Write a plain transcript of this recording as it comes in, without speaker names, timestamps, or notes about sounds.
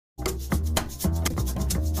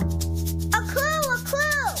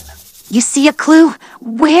You see a clue?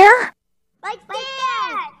 Where? Like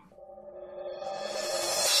that!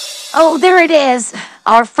 Oh, there it is.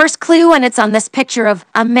 Our first clue, and it's on this picture of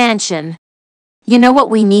a mansion. You know what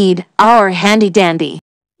we need? Our handy-dandy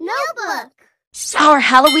Notebook! our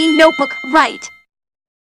Halloween notebook, right?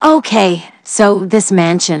 Okay, so this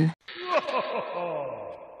mansion.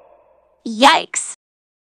 Yikes!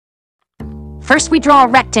 First we draw a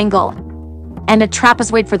rectangle, and a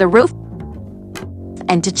trapezoid for the roof,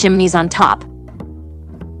 and two chimneys on top.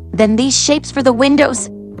 Then these shapes for the windows,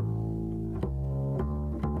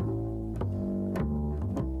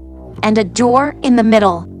 and a door in the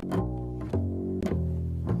middle.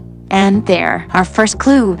 And there, our first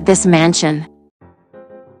clue, this mansion.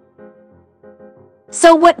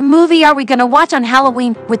 So what movie are we gonna watch on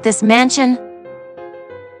Halloween with this mansion?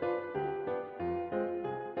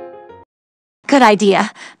 Good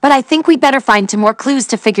idea, but I think we better find some more clues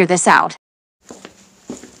to figure this out.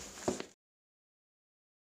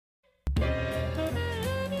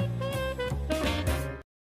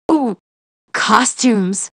 Ooh,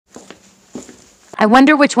 costumes. I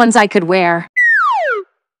wonder which ones I could wear.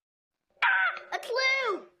 A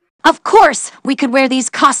clue! Of course, we could wear these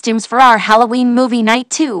costumes for our Halloween movie night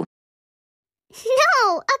too.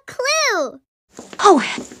 No, a clue! Oh,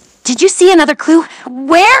 did you see another clue?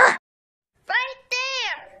 Where? Right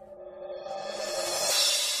there!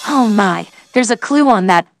 Oh my, there's a clue on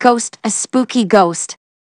that ghost, a spooky ghost.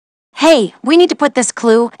 Hey, we need to put this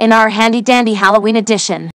clue in our handy-dandy Halloween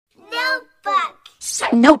edition.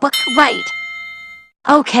 Notebook! Notebook, right.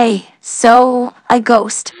 Okay, so a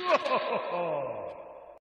ghost.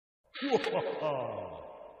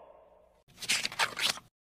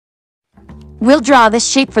 We'll draw this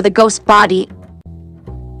shape for the ghost body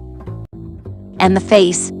and the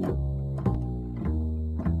face.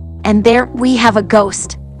 And there we have a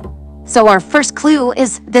ghost. So our first clue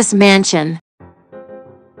is this mansion.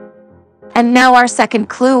 And now our second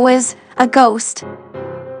clue is a ghost.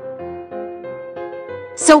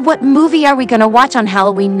 So what movie are we gonna watch on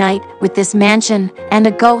Halloween night with this mansion and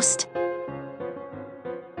a ghost?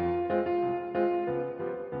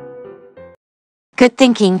 Good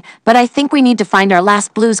thinking, but I think we need to find our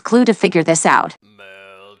last Blue's clue to figure this out.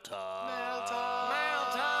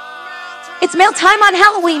 It's mail time on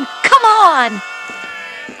Halloween! Come on!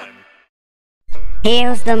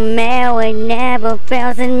 Here's the mail, it never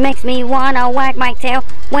fails. It makes me wanna wag my tail.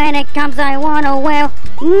 When it comes, I wanna wail.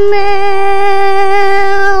 Mail!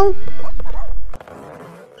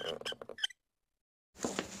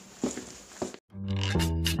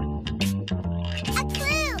 A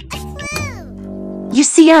clue! A clue! You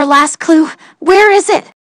see our last clue? Where is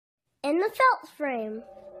it? In the felt frame.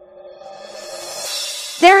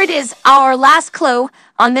 There it is, our last clue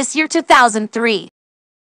on this year 2003.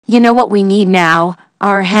 You know what we need now?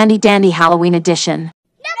 Our handy-dandy Halloween edition.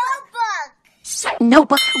 Notebook!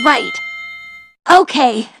 Notebook, right.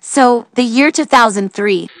 Okay, so the year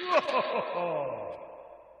 2003.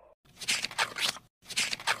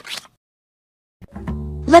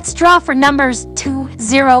 Let's draw for numbers 2,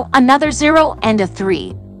 0, another 0, and a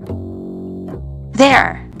 3.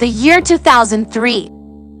 There, the year 2003.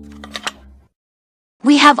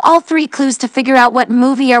 We have all 3 clues to figure out what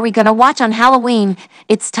movie are we gonna watch on Halloween.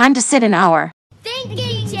 It's time to sit in our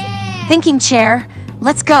Thinking chair! thinking chair.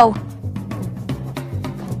 Let's go.